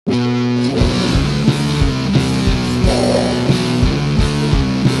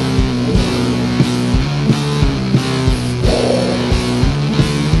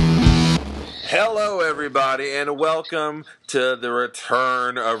and welcome to the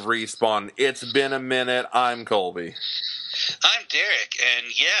return of Respawn. It's been a minute. I'm Colby. I'm Derek, and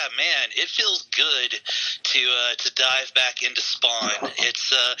yeah, man, it feels good to dive back into Spawn.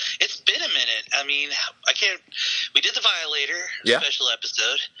 It's been a minute. I mean, we did the Violator special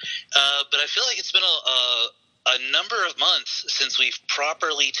episode, but I feel like it's been a number of months since we've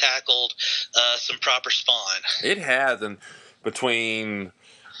properly tackled some proper Spawn. It has, and between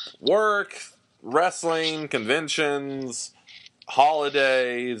work, wrestling, conventions,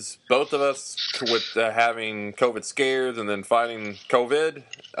 holidays, both of us with having COVID scares and then fighting COVID.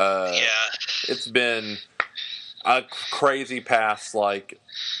 It's been a crazy past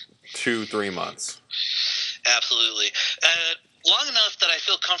 2-3 months. Absolutely. Long enough that I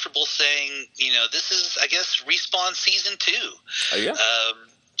feel comfortable saying, this is, I guess, Respawn Season 2. Yeah.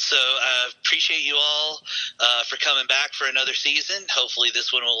 So I appreciate you all for coming back for another season. Hopefully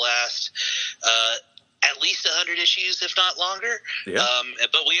this one will last at least 100 issues, if not longer. Yeah.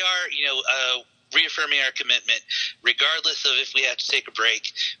 But we are, reaffirming our commitment. Regardless of if we have to take a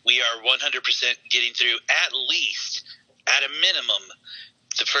break, we are 100% getting through at a minimum,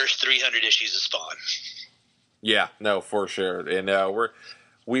 the first 300 issues of Spawn. Yeah, no, for sure. And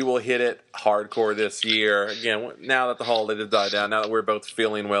we will hit it hardcore this year. Again, now that the holiday has died down, now that we're both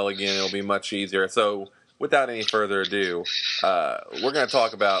feeling well again, it'll be much easier. So, without any further ado, we're going to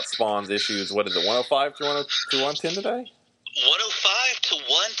talk about Spawn's issues. What is it, 105 to 110 today? 105 to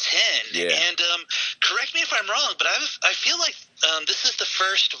 110. Yeah. And correct me if I'm wrong, but I feel like this is the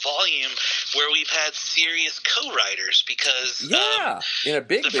first volume where we've had serious co-writers because in a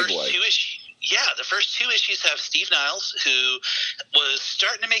big way. The first two issues have Steve Niles, who was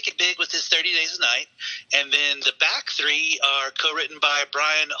starting to make it big with his 30 Days a Night, and then the back three are co-written by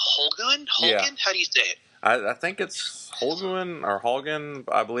Brian Holguin. How do you say it? I think it's Holguin or Holgan.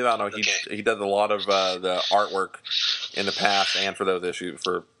 I believe I know he does a lot of the artwork in the past and for those issues,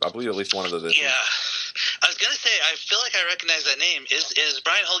 for I believe at least one of those issues. Yeah. I was going to say, I feel like I recognize that name. Is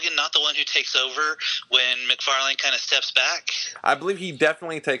Brian Holguin not the one who takes over when McFarlane kind of steps back? I believe he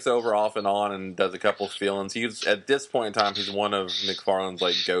definitely takes over off and on and does a couple of fill-ins. He's, at this point in time, he's one of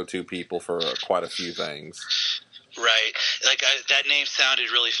McFarlane's go-to people for quite a few things. Right. That name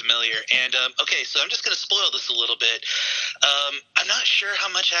sounded really familiar. And, okay, so I'm just going to spoil this a little bit. I'm not sure how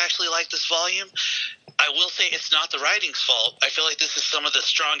much I actually like this volume. I will say it's not the writing's fault. I feel like this is some of the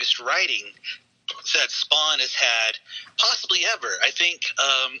strongest writing that Spawn has had possibly ever. I think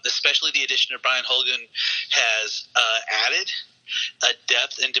especially the addition of Brian Holguin has added a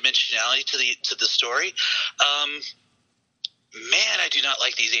depth and dimensionality to the story. Man, I do not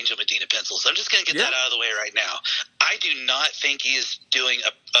like these Angel Medina pencils. I'm just going to get that out of the way right now. I do not think he is doing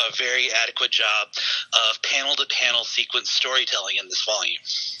a very adequate job of panel-to-panel sequence storytelling in this volume.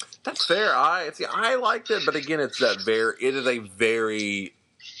 That's fair. I liked it, but again, it is a very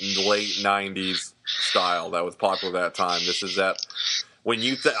late 90s style that was popular at that time. This is that when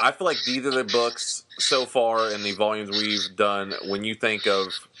I feel like these are the books so far in the volumes we've done, when you think of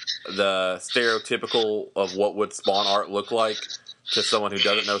the stereotypical of what would Spawn art look like to someone who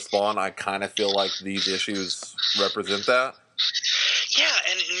doesn't know Spawn, I kind of feel like these issues represent that. Yeah,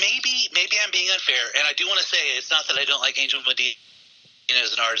 and maybe I'm being unfair, and I do want to say it's not that I don't like Angel Medina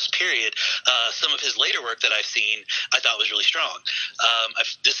as an artist, period. Some of his later work that I've seen I thought was really strong.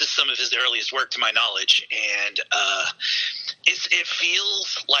 This is some of his earliest work to my knowledge, and it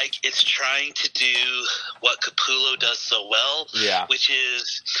feels like it's trying to do what Capullo does so well, which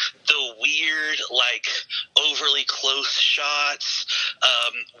is the weird, overly close shots,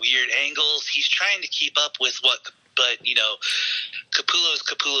 weird angles. He's trying to keep up with but Capullo is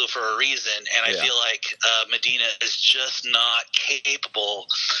Capullo for a reason, and I feel like Medina is just not capable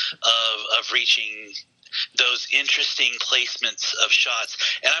of reaching those interesting placements of shots.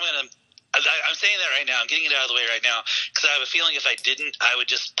 And I'm saying that right now. I'm getting it out of the way right now because I have a feeling if I didn't, I would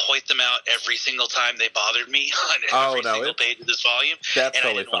just point them out every single time they bothered me on every single page of this volume. That's and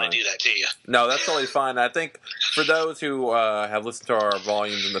totally I didn't fine. want to do that to you. No, that's totally fine. I think for those who have listened to our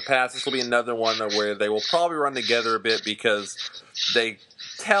volumes in the past, this will be another one where they will probably run together a bit because they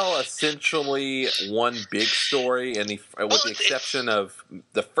tell essentially one big story, and with the exception of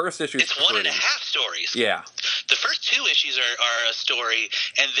the first issue. It's 1.5 stories. Yeah. The first two issues are a story,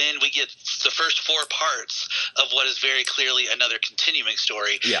 and then we get the first 4 parts of what is very clearly another continuing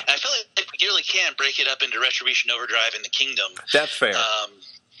story. Yeah. And I feel like we really can break it up into Retribution, Overdrive, and the Kingdom. That's fair.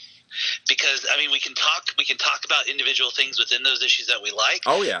 Because we can talk about individual things within those issues that we like.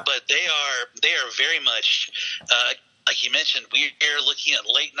 Oh yeah. But they are very much like you mentioned, we are looking at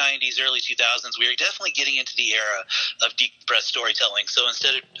late 90s, early 2000s. We are definitely getting into the era of decompressed storytelling. So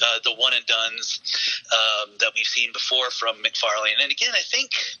instead of the one and dones that we've seen before from McFarlane, and again, I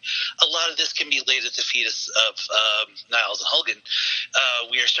think a lot of this can be laid at the feet of Niles and Hogan.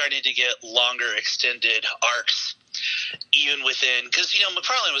 We are starting to get longer, extended arcs, even within, because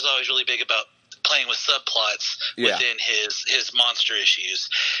McFarlane was always really big about playing with subplots within his monster issues.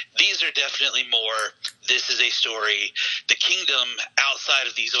 These are definitely more, this is a story. The Kingdom, outside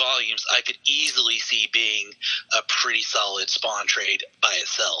of these volumes, I could easily see being a pretty solid Spawn trade by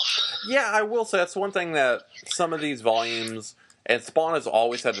itself. Yeah, I will say that's one thing that some of these volumes, and Spawn has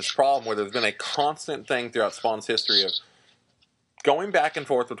always had this problem where there's been a constant thing throughout Spawn's history of going back and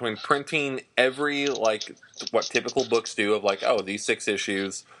forth between printing every, like, what typical books do of, like, oh, these 6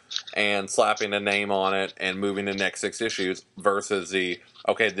 issues, and slapping a name on it and moving the next 6 issues, versus this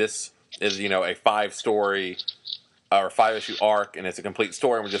is, a 5-story or 5-issue arc, and it's a complete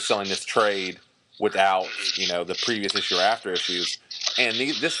story, and we're just selling this trade without, the previous issue or after issues. And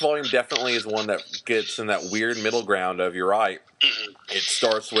this volume definitely is one that gets in that weird middle ground of, you're right, it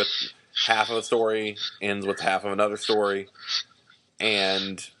starts with half of a story, ends with half of another story,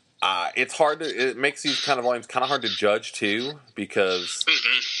 and it makes these kind of volumes kind of hard to judge too, because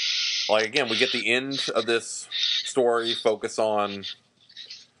like, again, we get the end of this story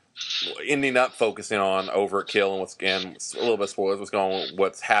ending up focusing on Overkill and a little bit of spoilers,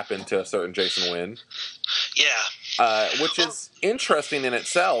 what's happened to a certain Jason Wynn. Yeah. Which is interesting in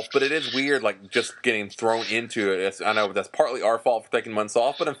itself, but it is weird, like, just getting thrown into it. I know that's partly our fault for taking months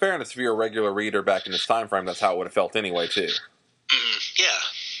off, but in fairness, if you're a regular reader back in this time frame, that's how it would have felt anyway, too. Yeah.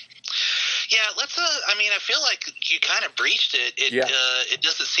 Yeah, I feel like you kind of breached it. It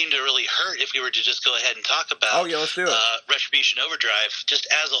doesn't seem to really hurt if we were to just go ahead and talk about let's do it. Retribution Overdrive, just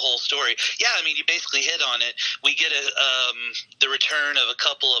as a whole story. Yeah, you basically hit on it. We get the return of a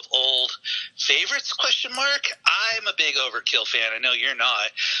couple of old favorites, ? I'm a big Overkill fan. I know you're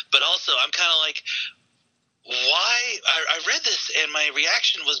not. But also, I'm kind of like, why? I read this, and my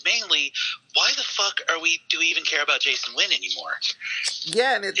reaction was mainly, why the fuck do we even care about Jason Wynn anymore?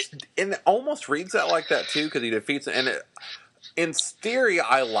 Yeah, and it almost reads that like that too, because he defeats it. And in theory,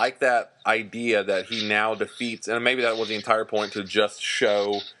 I like that idea that he now defeats, and maybe that was the entire point, to just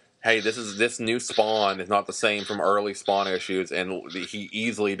show, hey, this new Spawn is not the same from early Spawn issues, and he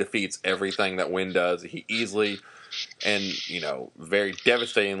easily defeats everything that Wynn does. He easily and very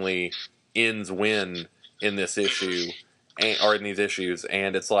devastatingly ends Wynn in this issue, or in these issues,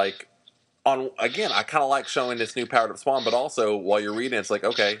 and it's like, I kind of like showing this new powered up Spawn, but also while you're reading, it's like,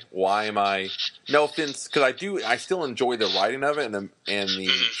 okay, why am I? No offense, because I still enjoy the writing of it and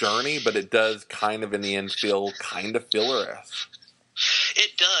the journey, but it does kind of in the end feel kind of filler-esque.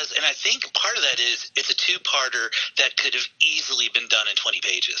 It does, and I think part of that is it's a 2-parter that could have easily been done in 20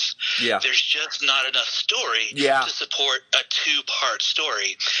 pages. Yeah. There's just not enough story to support a 2-part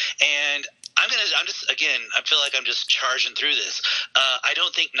story, and I feel like I'm just charging through this. I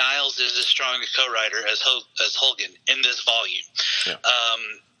don't think Niles is as strong a co-writer as Hogan in this volume. Yeah.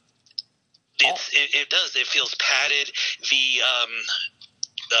 It feels padded. The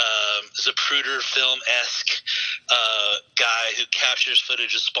Zapruder film-esque guy who captures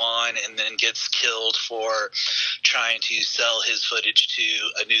footage of Spawn and then gets killed for trying to sell his footage to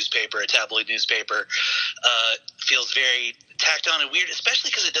a tabloid newspaper, feels very tacked on and weird, especially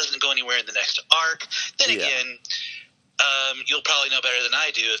because it doesn't go anywhere in the next arc. Then again, you'll probably know better than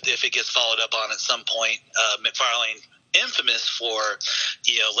I do if it gets followed up on at some point. McFarlane, infamous for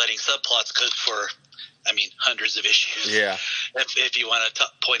letting subplots go for hundreds of issues. Yeah. If you want to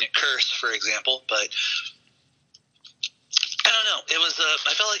point at Curse, for example, but I don't know. It was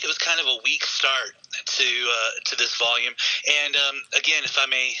I felt like it was kind of a weak start to this volume. And again, if I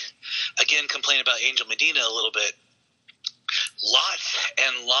may, complain about Angel Medina a little bit. Lots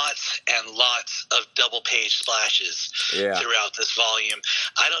and lots and lots of double-page splashes throughout this volume.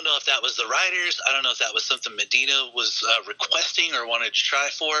 I don't know if that was the writers. I don't know if that was something Medina was requesting or wanted to try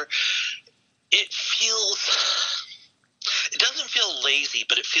for. It doesn't feel lazy,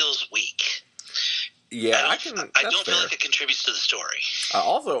 but it feels weak. Yeah, I don't feel like it contributes to the story.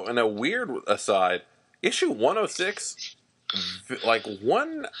 Also, in a weird aside, issue 106, like,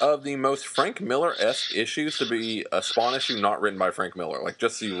 one of the most Frank Miller-esque issues to be a Spawn issue not written by Frank Miller. Like,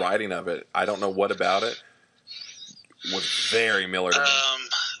 just the writing of it, I don't know what about it, was very Miller to me.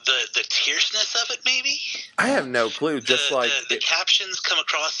 The tierceness of it, maybe? I have no clue. The captions come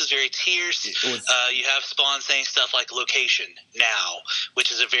across as very tierce. You have Spawn saying stuff like "location now,"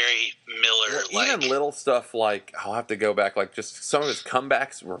 which is a very Miller. Even little stuff like, I'll have to go back. Like, just some of his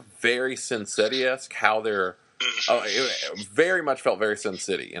comebacks were very Cincetti-esque. How they're it very much felt very Sin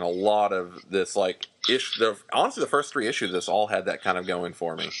City in a lot of this, like, honestly, the first 3 issues of this all had that kind of going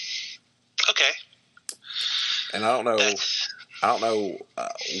for me. Okay. And I don't know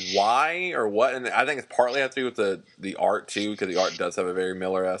why or what, and I think it's partly has to do with the art too, because the art does have a very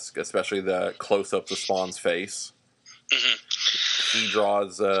Miller-esque, especially the close-ups of Spawn's face. He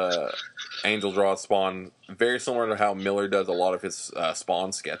draws, Angel draws Spawn very similar to how Miller does a lot of his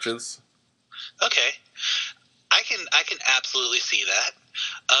Spawn sketches. Okay, I can absolutely see that.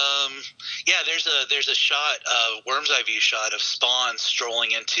 Yeah, there's a shot, worm's eye view shot of Spawn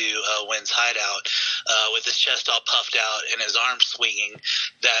strolling into Wynn's hideout with his chest all puffed out and his arms swinging.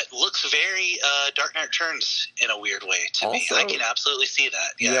 That looks very Dark Knight Returns in a weird way to Also, me. I can absolutely see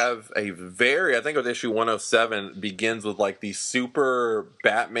that. Yeah. You have I think with issue 107 begins with like the super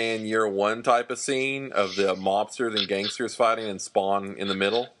Batman Year One type of scene of the mobsters and gangsters fighting and Spawn in the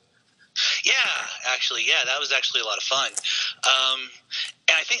middle. Yeah, actually, that was actually a lot of fun.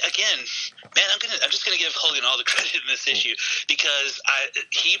 And I think, again, man, I'm just gonna give Hogan all the credit in this issue because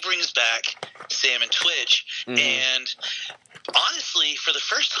he brings back Sam and Twitch, and honestly, for the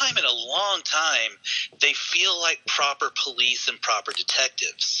first time in a long time, they feel like proper police and proper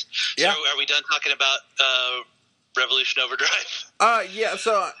detectives. Yeah. So are we done talking about Revolution Overdrive? Yeah.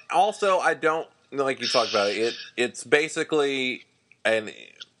 So also, I don't like you talked about it. It's basically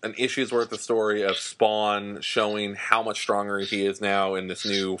an issue's worth of story of Spawn showing how much stronger he is now in this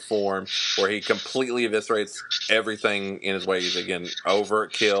new form, where he completely eviscerates everything in his way. He's, again,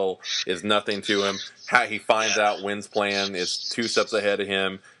 overkill is nothing to him. How he finds out Wynn's plan is 2 steps ahead of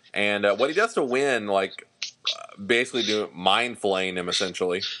him, and what he does to Wynn, like, basically mind flaying him,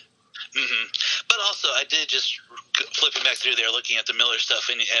 essentially. But also, I did just flipping back through there, looking at the Miller stuff,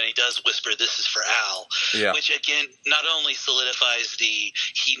 and he does whisper, "This is for Al," which again not only solidifies he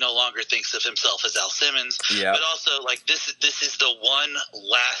no longer thinks of himself as Al Simmons, but also like this is the one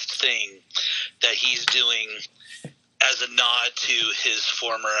last thing that he's doing as a nod to his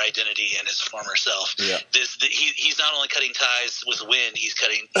former identity and his former self. He's not only cutting ties with Wynn,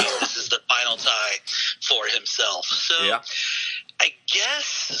 this is the final tie for himself. So I guess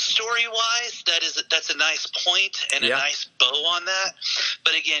story-wise, that's a nice point and a nice bow on that.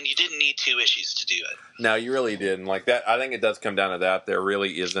 But again, you didn't need 2 issues to do it. No, you really didn't. Like that, I think it does come down to that. There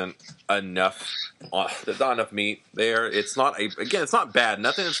really isn't enough. There's not enough meat there. It's not it's not bad.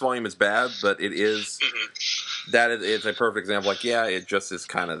 Nothing in this volume is bad, but it is. It's a perfect example. Like, it just is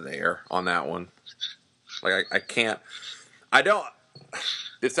kind of there on that one. Like, I can't. I don't.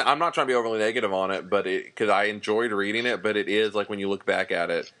 I'm not trying to be overly negative on it, but because I enjoyed reading it, but it is like when you look back at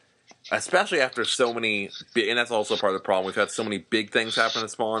it, especially after so many, and that's also part of the problem. We've had so many big things happen in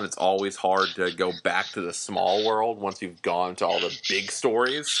Spawn. It's always hard to go back to the small world once you've gone to all the big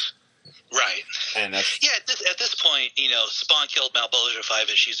stories. Right. And that's, at this point, Spawn killed Malbolgia 5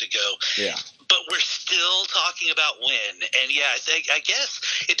 issues ago. Yeah. But we're still talking about Wynn. And I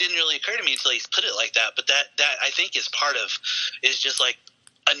guess it didn't really occur to me until he put it like that. But that I think is just like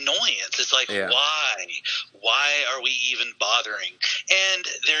annoyance. It's like, why are we even bothering? And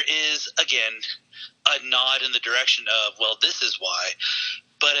there is, again, a nod in the direction of, well, this is why.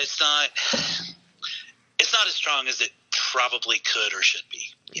 But it's not as strong as it probably could or should be.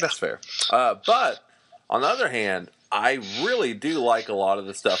 That's fair. But on the other hand, I really do like a lot of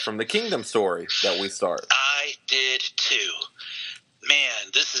the stuff from the Kingdom story that we start. I did too.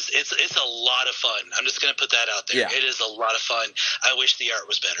 Man, it's a lot of fun. I'm just going to put that out there. It is a lot of fun. I wish the art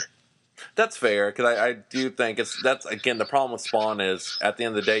was better. That's fair, because I do think that's again the problem with Spawn is at the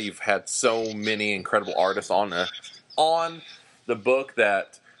end of the day you've had so many incredible artists on the book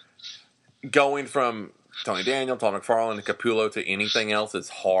that going from Tony Daniel, Todd McFarlane, and Capullo to anything else is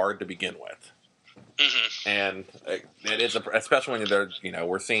hard to begin with. And it is, especially when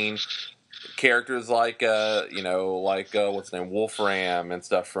we're seeing characters like what's his name, Wolfram and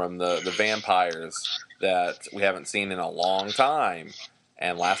stuff from the vampires that we haven't seen in a long time.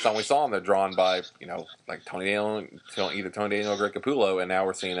 And last time we saw them, they're drawn by like Tony Daniel, either Tony Daniel or Greg Capullo, and now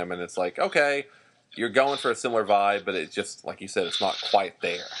we're seeing them, and it's like, okay, you're going for a similar vibe, but it's just like you said, it's not quite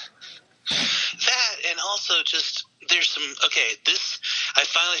there. That, and also just there's some I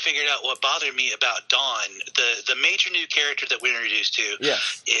finally figured out what bothered me about Dawn. The major new character that we're introduced to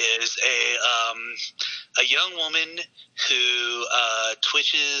is a young woman who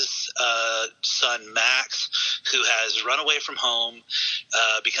Twitch's son Max, who has run away from home,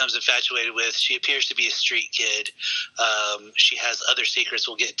 becomes infatuated with. She appears to be a street kid. She has other secrets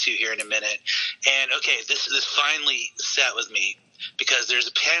we'll get to here in a minute. And this finally sat with me, because there's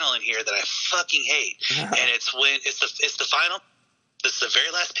a panel in here that I fucking hate, and it's the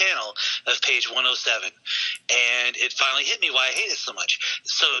very last panel of page 107, and it finally hit me why I hate it so much.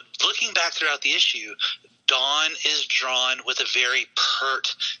 So looking back throughout the issue, Dawn is drawn with a very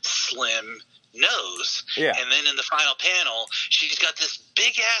pert, slim nose. Yeah. And then in the final panel, she's got this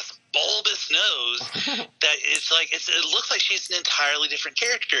big-ass bulbous nose that it's like it looks like she's an entirely different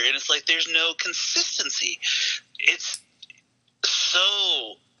character, and it's like there's no consistency. It's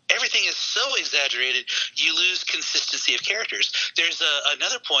so... Everything is so exaggerated, you lose consistency of characters. There's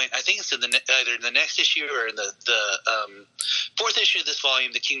another point, I think it's in either in the next issue or in the fourth issue of this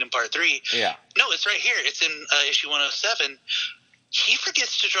volume, The Kingdom Part 3. Yeah. No, it's right here. It's in issue 107. He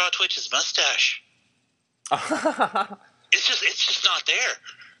forgets to draw Twitch's mustache. It's just not there.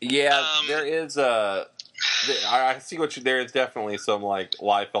 Yeah, there is I see what you. There is definitely some like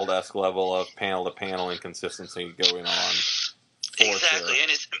Liefeld-esque level of panel to panel inconsistency going on. Exactly, sure.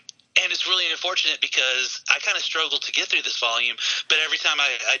 and it's really unfortunate because I kind of struggled to get through this volume, but every time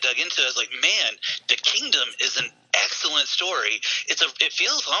I dug into it, I was like, man, The Kingdom is an excellent story. It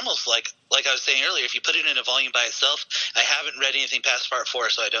feels almost like I was saying earlier, if you put it in a volume by itself, I haven't read anything past part 4,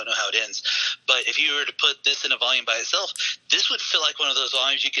 so I don't know how it ends. But if you were to put this in a volume by itself, this would feel like one of those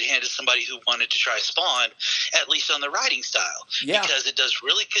volumes you could hand to somebody who wanted to try Spawn, at least on the writing style. Yeah. Because it does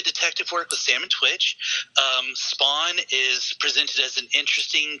really good detective work with Sam and Twitch. Spawn is presented as an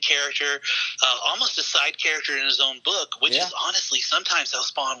interesting character, almost a side character in his own book, which is honestly sometimes how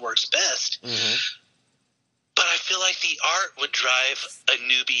Spawn works best. Mm-hmm. But I feel like the art would drive a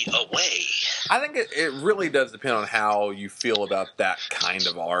newbie away. I think it really does depend on how you feel about that kind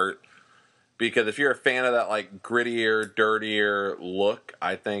of art. Because if you're a fan of that like grittier, dirtier look,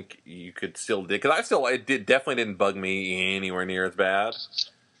 I think you could still dig. Because definitely didn't bug me anywhere near as bad.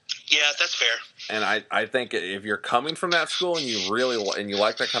 Yeah, that's fair. And I think if you're coming from that school and you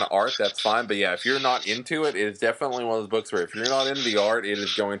like that kind of art, that's fine. But yeah, if you're not into it, it's definitely one of those books where if you're not into the art, it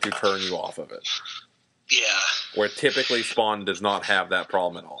is going to turn you off of it. Yeah. Where typically Spawn does not have that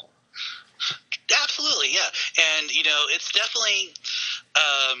problem at all. Absolutely, yeah. And, it's definitely,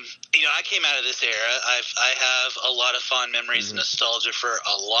 I came out of this era. I have a lot of fond memories and nostalgia for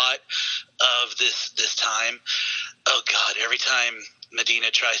a lot of this time. Oh, God, every time Medina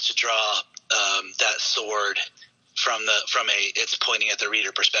tries to draw that sword from it's pointing at the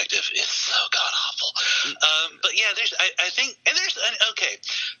reader perspective, it's so god-awful. But, yeah, I think, and okay,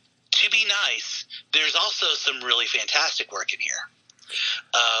 to be nice, there's also some really fantastic work in here.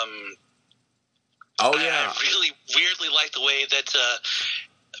 Oh, yeah. I really weirdly like the way that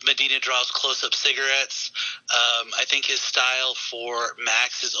Medina draws close-up cigarettes. I think his style for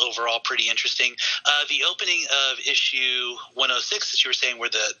Max is overall pretty interesting. The opening of issue 106 that you were saying where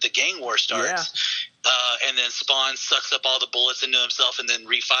the gang war starts, and then Spawn sucks up all the bullets into himself and then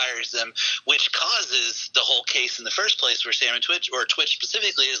refires them, which causes the whole case in the first place where Sam and Twitch, or Twitch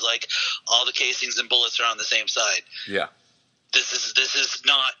specifically, is like all the casings and bullets are on the same side. Yeah. This is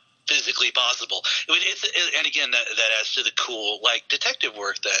not physically possible. And again, that adds to the cool detective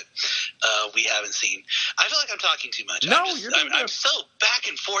work that we haven't seen. I feel like I'm talking too much. No, I'm so back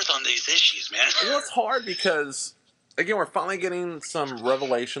and forth on these issues, man. Well, it's hard because again, we're finally getting some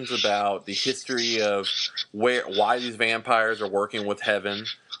revelations about the history of why these vampires are working with Heaven.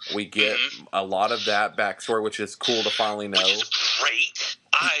 We get a lot of that backstory, which is cool to finally know. Which is great.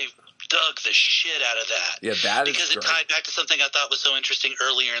 I dug the shit out of that. Yeah, that is because great. It tied back to something I thought was so interesting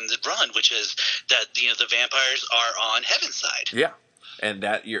earlier in the run, which is that the vampires are on Heaven's side. Yeah, and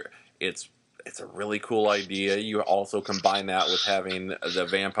that it's a really cool idea. You also combine that with having the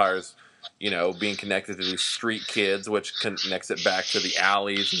vampires, being connected to these street kids, which connects it back to the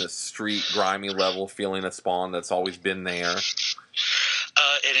alleys and the street grimy level feeling of Spawn that's always been there.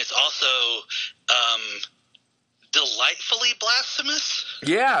 And it's also delightfully blasphemous.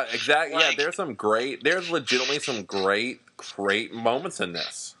 Yeah, exactly. There's legitimately some great moments in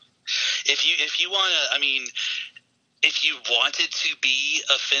this. If you want to, if you wanted to be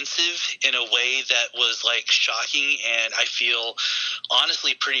offensive in a way that was shocking and I feel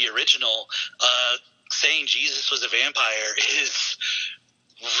honestly pretty original, saying Jesus was a vampire is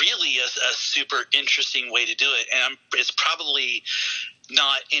really a super interesting way to do it, and it's probably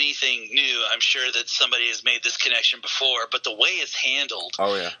not anything new. I'm sure that somebody has made this connection before, but the way it's handled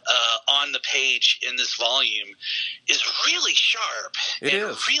on the page in this volume is really sharp. It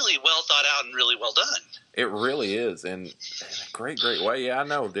is really well thought out and really well done. It really is, and in a great way. Yeah, I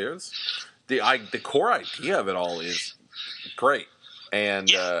know. There's the core idea of it all is great, and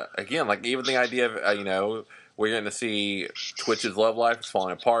again, even the idea of we're going to see Twitch's love life is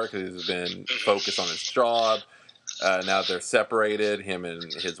falling apart because he's been focused on his job. now that they're separated, him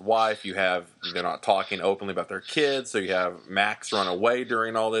and his wife, they're not talking openly about their kids. So you have Max run away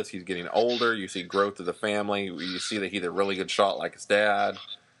during all this. He's getting older. You see growth of the family. You see that he's a really good shot like his dad.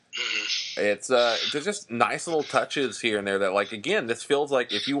 It's there's just nice little touches here and there that, like, again, this feels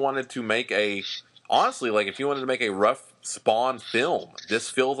like if you wanted to make a rough Spawn film, this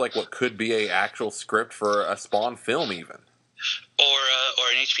feels like what could be a actual script for a Spawn film, even, or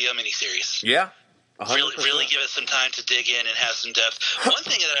an HBO miniseries. Yeah, 100%. Really give it some time to dig in and have some depth. One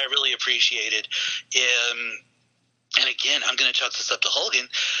thing that I really appreciated, and again, I'm going to chalk this up to Holgan.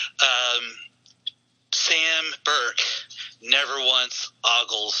 Sam Burke never once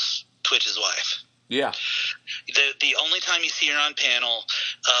ogles Twitch's wife. Yeah. The only time you see her on panel,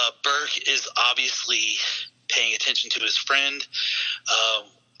 Burke is obviously paying attention to his friend,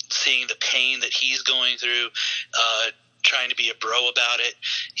 seeing the pain that he's going through, trying to be a bro about it.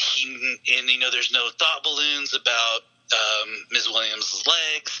 There's no thought balloons about Ms. Williams'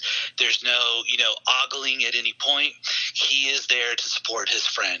 legs. There's no, ogling at any point. He is there to support his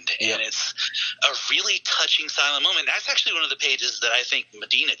friend. Yeah. And it's a really touching silent moment. That's actually one of the pages that I think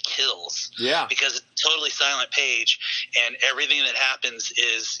Medina kills. Yeah. Because it's a totally silent page, and everything that happens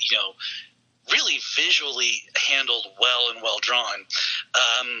is, really visually handled well and well drawn.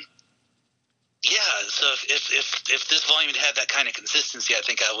 So if this volume had that kind of consistency, I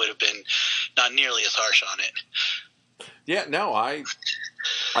think I would have been not nearly as harsh on it. Yeah, no, I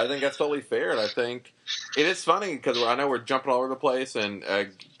think that's totally fair, and I think it is funny because I know we're jumping all over the place and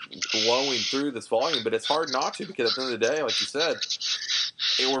blowing through this volume, but it's hard not to, because at the end of the day, like you said,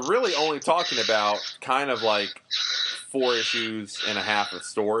 we're really only talking about kind of like 4 issues and a half of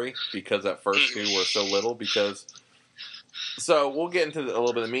story, because that first 2 were so little. So we'll get into a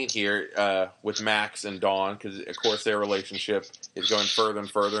little bit of meat here with Max and Dawn, because of course their relationship is going further and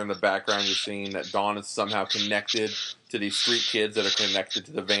further. In the background, you're seeing that Dawn is somehow connected to these street kids that are connected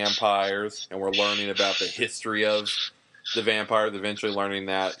to the vampires, and we're learning about the history of the vampires. Eventually, learning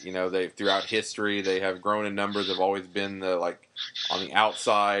that they throughout history they have grown in numbers, have always been on the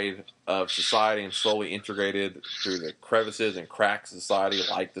outside of society and slowly integrated through the crevices and cracks of society,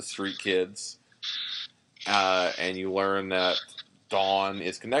 like the street kids. And you learn that Dawn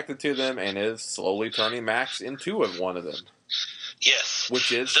is connected to them and is slowly turning Max into one of them. Yes.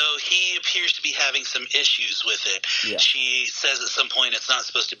 Which is... Though he appears to be having some issues with it. Yeah. She says at some point it's not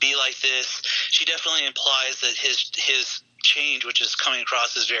supposed to be like this. She definitely implies that his change, which is coming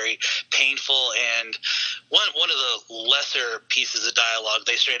across as very painful, and one of the lesser pieces of dialogue,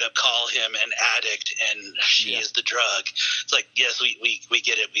 they straight up call him an addict and she is the drug. It's like, yes, we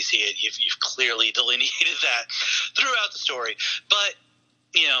get it, we see it, you've clearly delineated that throughout the story, but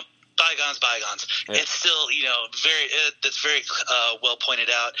bygones. Yeah. It's still that's very well pointed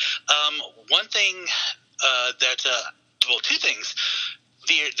out. One thing two things.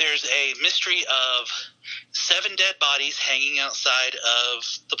 There's a mystery of 7 dead bodies hanging outside of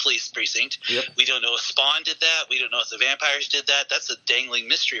the police precinct. Yep. We don't know if Spawn did that. We don't know if the vampires did that. That's a dangling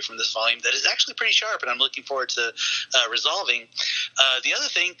mystery from this volume that is actually pretty sharp, and I'm looking forward to resolving. The other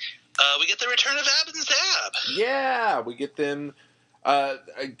thing, we get the return of Ab and Zab. Yeah, we get them.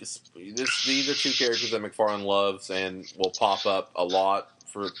 These are 2 characters that McFarlane loves and will pop up a lot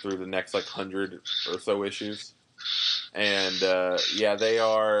through the next 100 or so issues. And they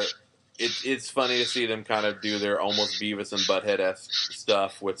are. It's funny to see them kind of do their almost Beavis and Butthead-esque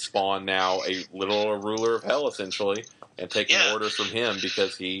stuff with Spawn now a literal ruler of hell, essentially, and taking orders from him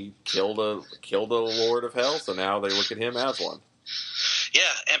because he killed a Lord of Hell. So now they look at him as one. Yeah,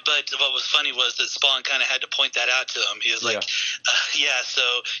 but what was funny was that Spawn kind of had to point that out to him. He was like, so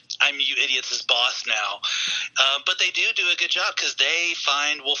I'm you idiots' boss now. But they do a good job because they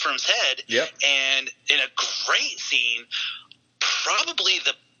find Wolfram's head. Yep. And in a great scene, arguably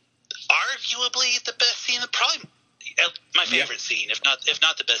the best scene, probably my favorite scene, if not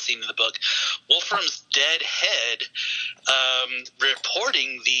the best scene in the book. Wolfram's dead head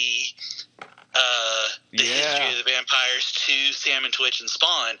reporting the history of the vampires to Sam and Twitch and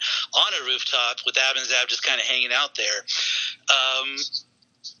Spawn on a rooftop with Ab and Zab just kind of hanging out there.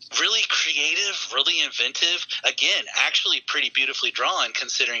 Really creative, really inventive. Again, actually pretty beautifully drawn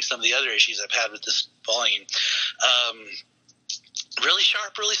considering some of the other issues I've had with this volume. Really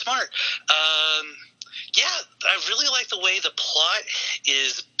sharp, really smart. I really like the way the plot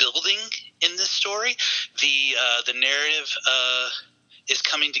is building in this story. The narrative is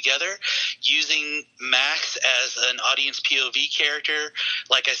coming together, using Max as an audience POV character.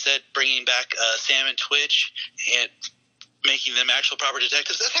 Like I said, bringing back Sam and Twitch, and making them actual proper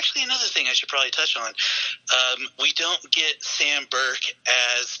detectives. That's actually another thing I should probably touch on. We don't get Sam Burke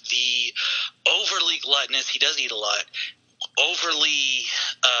as the overly gluttonous, he does eat a lot, overly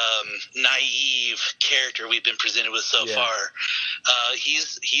naive character we've been presented with so far.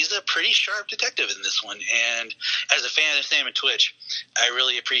 He's a pretty sharp detective in this one, and as a fan of Sam and Twitch, I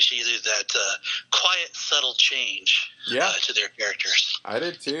really appreciated that quiet, subtle change to their characters. I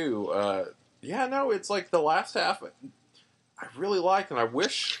did too. It's like the last half I really liked, and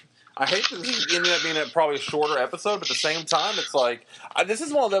I hate that this ended up being probably a shorter episode, but at the same time, it's like, this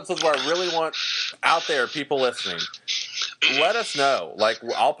is one of the episodes where I really want out there, people listening, let us know. Like,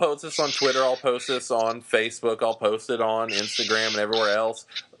 I'll post this on Twitter, I'll post this on Facebook, I'll post it on Instagram and everywhere else.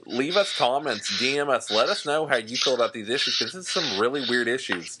 Leave us comments, DM us, let us know how you feel about these issues, because this is some really weird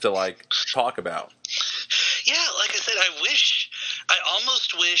issues to, like, talk about. Yeah, like I said, I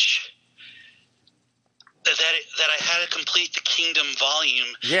almost wish that I had to complete the Kingdom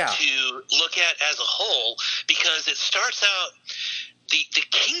volume to look at as a whole, because it starts out, the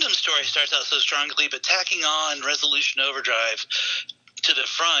Kingdom story starts out so strongly, but tacking on Resolution Overdrive to the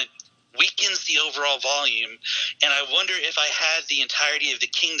front weakens the overall volume, and I wonder if I had the entirety of the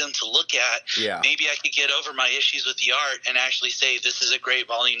Kingdom to look at, maybe I could get over my issues with the art and actually say, this is a great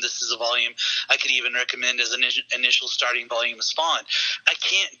volume, this is a volume I could even recommend as an initial starting volume of Spawn. I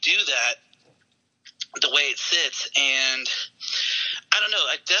can't do that the way it sits, and I don't know,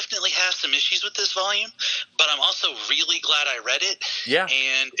 I definitely have some issues with this volume, but I'm also really glad I read it. Yeah.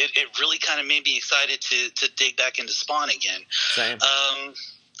 And it really kind of made me excited to dig back into Spawn again. Same.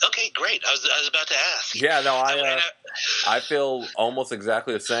 Okay, great. I was about to ask. Yeah, no, I feel almost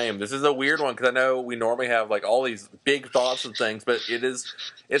exactly the same. This is a weird one, because I know we normally have like all these big thoughts and things, but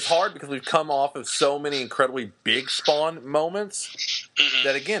it's hard because we've come off of so many incredibly big Spawn moments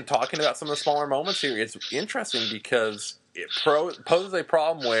that, again, talking about some of the smaller moments here, it's interesting because it poses a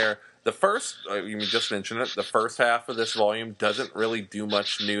problem where the first, you just mentioned it, the first half of this volume doesn't really do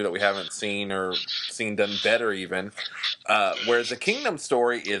much new that we haven't seen or seen done better even. Whereas the Kingdom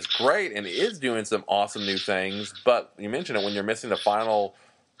story is great and is doing some awesome new things, but you mentioned it, when you're missing the final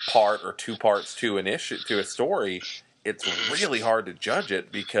part or two parts to an issue, to a story, it's really hard to judge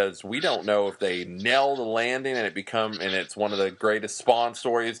it because we don't know if they nail the landing and it's one of the greatest Spawn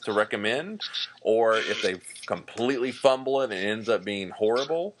stories to recommend, or if they completely fumble it and it ends up being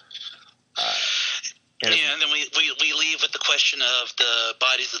horrible. And then we leave with the question of the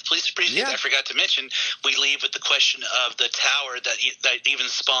bodies of the police precinct. I forgot to mention, we leave with the question of the tower that even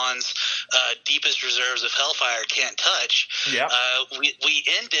Spawn's deepest reserves of Hellfire can't touch. Yeah. We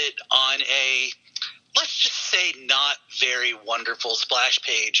end it on a, let's just say, not very wonderful splash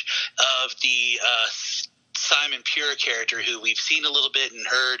page of the Simon Pure character, who we've seen a little bit and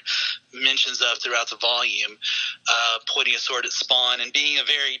heard mentions of throughout the volume, pointing a sword at Spawn and being a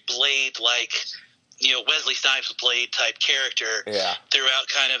very Blade-like, Wesley Snipes Blade type character throughout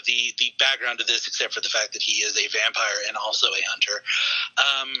kind of the background of this, except for the fact that he is a vampire and also a hunter.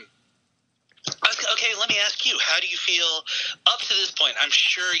 Okay, let me ask you, how do you feel up to this point? I'm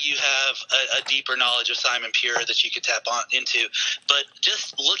sure you have a deeper knowledge of Simon Pure that you could tap on into, but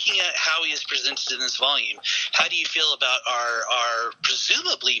just looking at how he is presented in this volume, how do you feel about our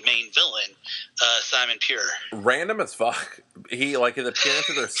presumably main villain, Simon Pure? Random as fuck. His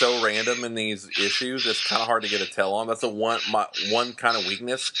appearances are so random in these issues, it's kind of hard to get a tell on. That's my one kind of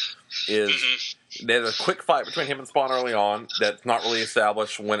weakness is... There's a quick fight between him and Spawn early on that's not really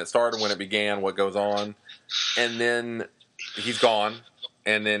established when it started, when it began, what goes on. And then he's gone.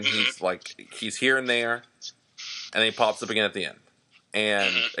 And then he's here and there. And then he pops up again at the end.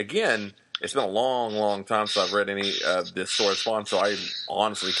 And again, it's been a long, long time since I've read any of this sort of Spawn, so I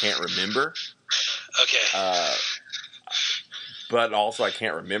honestly can't remember. Okay. But also I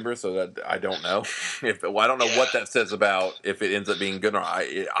can't remember, so that I don't know. I don't know what that says about if it ends up being good or not.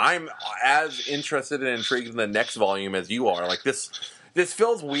 I'm as interested and intrigued in the next volume as you are. Like this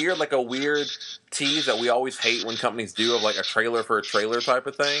feels weird, like a weird tease that we always hate when companies do, of like a trailer for a trailer type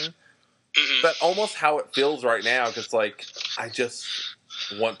of thing. But almost how it feels right now, because like I just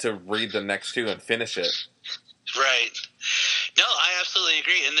want to read the next two and finish it. Right. No, I absolutely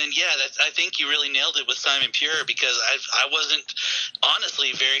agree. And then, I think you really nailed it with Simon Pure, because I wasn't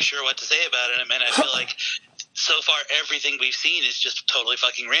honestly very sure what to say about him, and I feel like so far everything we've seen is just totally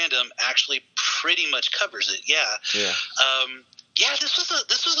fucking random. Actually, pretty much covers it.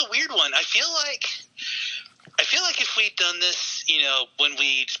 This was a weird one. I feel like if we'd done this, when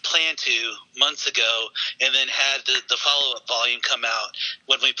we planned to months ago, and then had the follow-up volume come out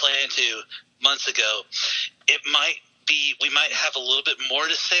when we planned to months ago, it might we might have a little bit more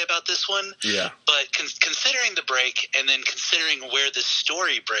to say about this one. Yeah. But considering the break and then considering where the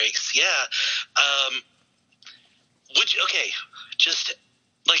story breaks, just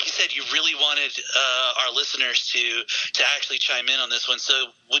like you said, you really wanted our listeners to actually chime in on this one. So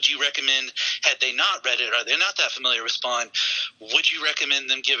would you recommend, had they not read it or they're not that familiar with Spawn, would you recommend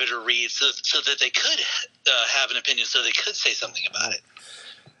them give it a read so that they could have an opinion, so they could say something about it?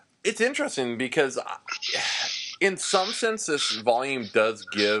 It's interesting because in some sense this volume does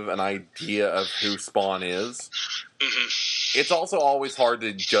give an idea of who Spawn is. Mm-hmm. It's also always hard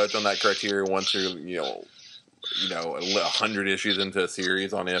to judge on that criteria once you're, 100 issues into a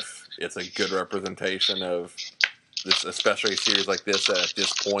series on if it's a good representation of this, especially a series like this that at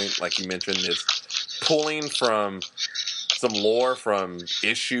this point, like you mentioned, is pulling from some lore from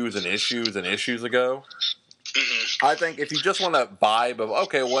issues and issues and issues ago. Mm-hmm. I think if you just want a vibe of,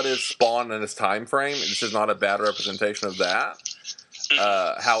 okay, what is Spawn in this time frame, this is not a bad representation of that.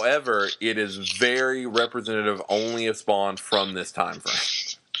 However, it is very representative only of Spawn from this time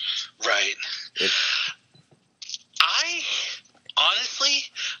frame. Right.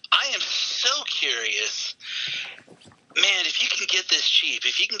 I am so curious. Man, if you can get this cheap,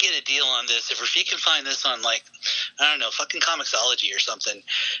 if you can get a deal on this, if you can find this on, like, I don't know, fucking Comixology or something,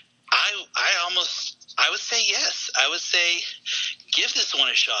 I would say yes. I would say give this one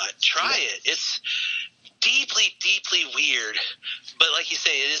a shot. Try it. It's deeply, deeply weird, but like you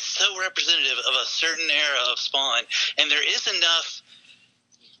say, it is so representative of a certain era of Spawn, and there is enough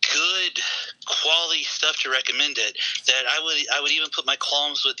good quality stuff to recommend it that I would even put my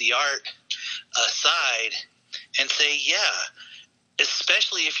qualms with the art aside and say, yeah,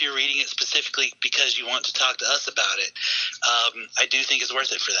 especially if you're reading it specifically because you want to talk to us about it. I do think it's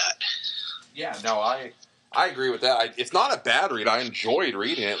worth it for that. Yeah, no, I agree with that. It's not a bad read. I enjoyed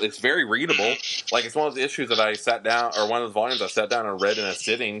reading it. It's very readable. Like, it's one of those issues that I sat down, or one of those volumes I sat down and read in a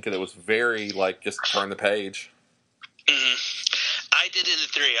sitting because it was very, like, just turn the page. Mm-hmm. I did it in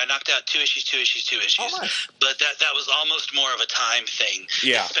 3. I knocked out 2 issues. Oh, nice. But that was almost more of a time thing.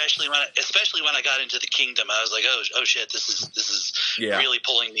 Yeah. Especially when I got into the Kingdom, I was like, oh shit, this is really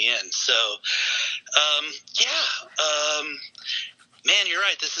pulling me in. So, man, you're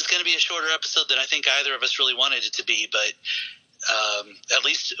right. This is going to be a shorter episode than I think either of us really wanted it to be. But at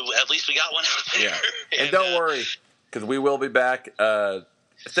least we got one out there. Yeah. And don't worry, because we will be back.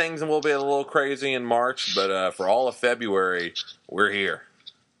 Things will be a little crazy in March, but for all of February, we're here.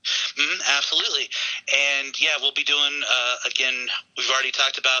 Absolutely. And yeah, we'll be doing, again, we've already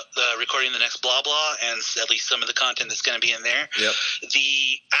talked about recording the next blah blah and at least some of the content that's going to be in there. Yep.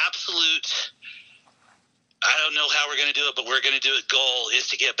 The absolute, I don't know how we're going to do it, but we're going to do it, goal is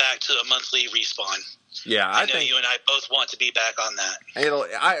to get back to a monthly Respawn. Yeah, I know you and I both want to be back on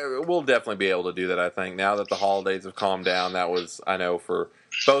that. We'll definitely be able to do that, I think. Now that the holidays have calmed down, that was, I know, for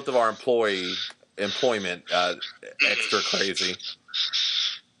both of our employment extra crazy.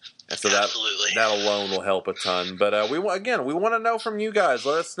 And so that alone will help a ton. But we want to know from you guys.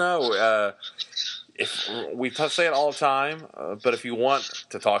 Let us know. If we say it all the time, but if you want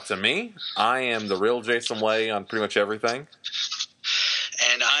to talk to me, I am the real Jason Way on pretty much everything.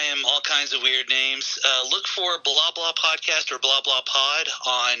 And I am all kinds of weird names. Look for Blah Blah Podcast or Blah Blah Pod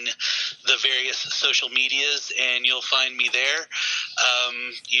on the various social medias, and you'll find me there.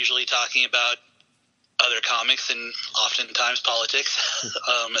 Usually talking about other comics and oftentimes politics,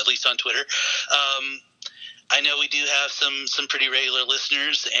 at least on Twitter. I know we do have some pretty regular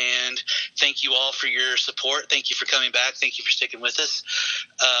listeners, and thank you all for your support. Thank you for coming back. Thank you for sticking with us.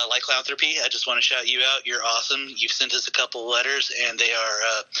 Like Clownthropy, I just want to shout you out. You're awesome. You've sent us a couple of letters, and they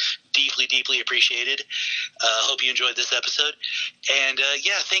are deeply, deeply appreciated. Hope you enjoyed this episode. And,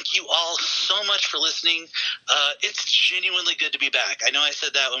 thank you all so much for listening. It's genuinely good to be back. I know I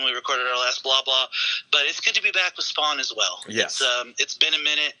said that when we recorded our last blah, blah, but it's good to be back with Spawn as well. Yes. It's been a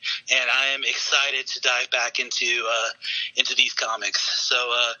minute, and I am excited to dive back into these comics. So,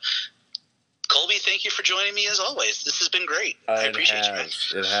 Colby, thank you for joining me as always. This has been great. I appreciate you, man.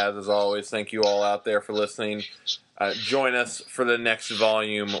 It has, as always. Thank you all out there for listening. Join us for the next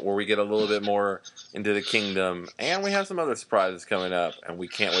volume where we get a little bit more into the Kingdom, and we have some other surprises coming up, and we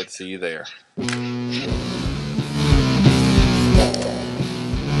can't wait to see you there.